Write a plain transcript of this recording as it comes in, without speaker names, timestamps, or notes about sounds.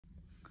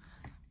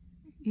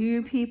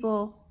You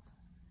people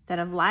that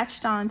have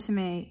latched on to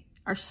me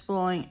are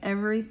spoiling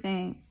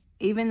everything,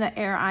 even the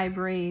air I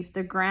breathe,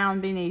 the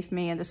ground beneath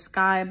me, and the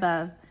sky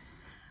above.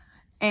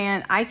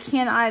 And I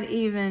cannot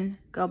even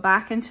go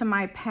back into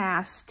my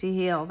past to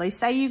heal. They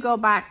say you go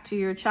back to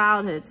your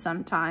childhood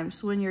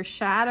sometimes when you're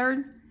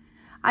shattered.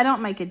 I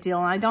don't make a deal,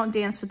 and I don't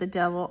dance with the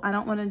devil. I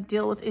don't want to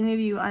deal with any of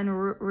you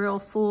unreal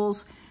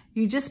fools.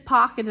 You just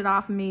pocketed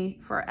off me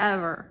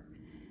forever.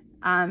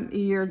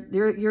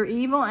 You're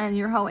evil, and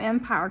your whole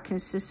empire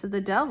consists of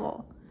the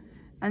devil.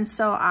 And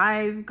so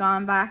I've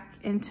gone back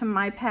into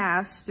my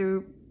past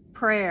through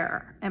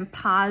prayer and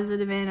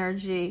positive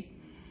energy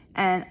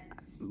and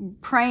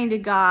praying to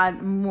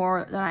God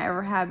more than I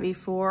ever have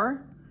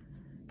before.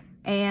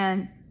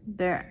 And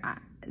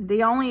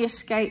the only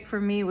escape for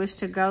me was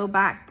to go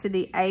back to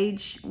the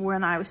age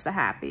when I was the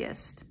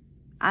happiest.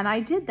 And I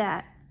did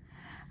that.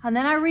 And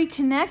then I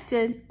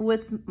reconnected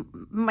with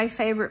my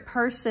favorite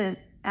person,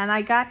 and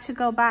I got to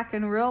go back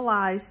and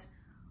realize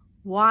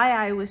why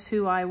I was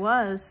who I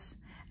was,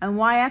 and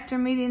why after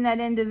meeting that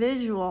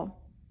individual,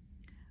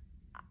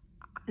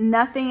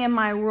 nothing in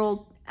my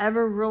world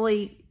ever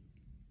really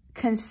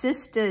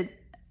consisted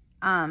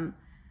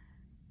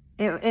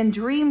in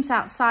dreams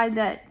outside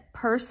that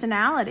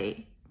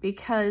personality,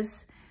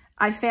 because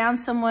I found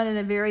someone at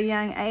a very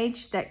young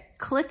age that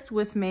clicked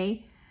with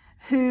me,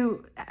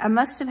 who I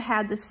must have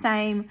had the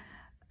same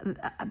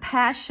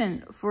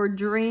passion for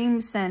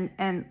dreams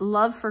and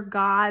love for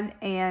God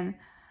and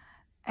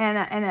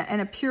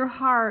a pure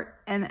heart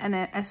and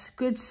a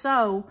good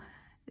soul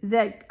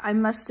that I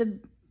must have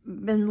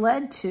been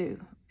led to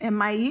in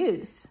my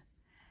youth.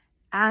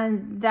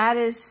 And that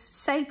is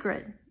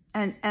sacred,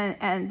 and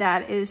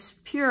that is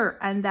pure,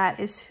 and that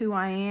is who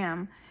I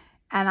am.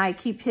 And I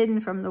keep hidden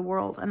from the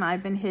world, and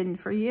I've been hidden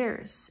for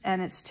years. And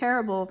it's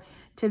terrible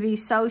to be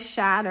so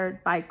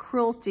shattered by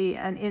cruelty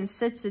and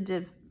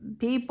insensitive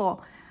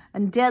people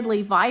and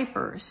deadly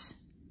vipers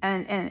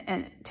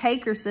and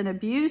takers and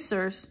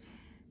abusers,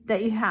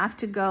 that you have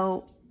to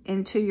go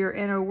into your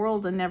inner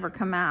world and never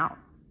come out.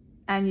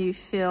 And you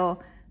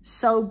feel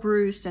so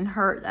bruised and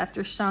hurt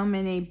after so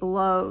many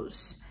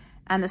blows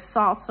and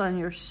assaults on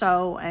your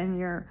soul and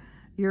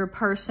your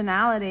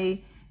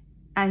personality,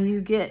 and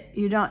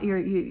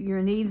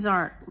your needs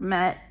aren't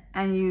met,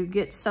 and you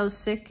get so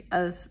sick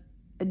of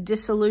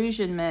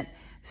disillusionment,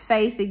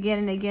 faith again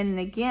and again and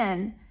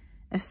again,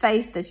 and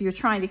faith that you're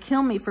trying to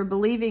kill me for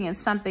believing in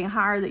something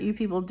higher that you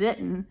people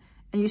didn't,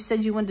 and you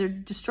said you wanted to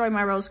destroy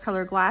my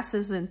rose-colored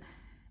glasses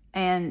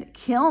and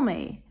kill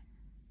me,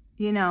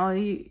 you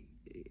know.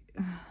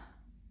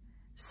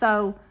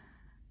 So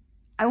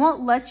I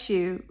won't let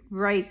you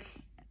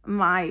break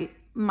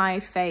my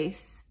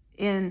faith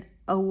in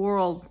a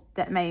world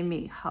that made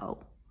me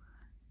whole,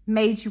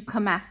 made you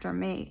come after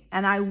me,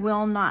 and I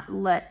will not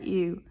let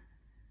you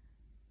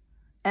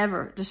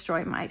ever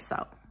destroy my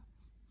soul.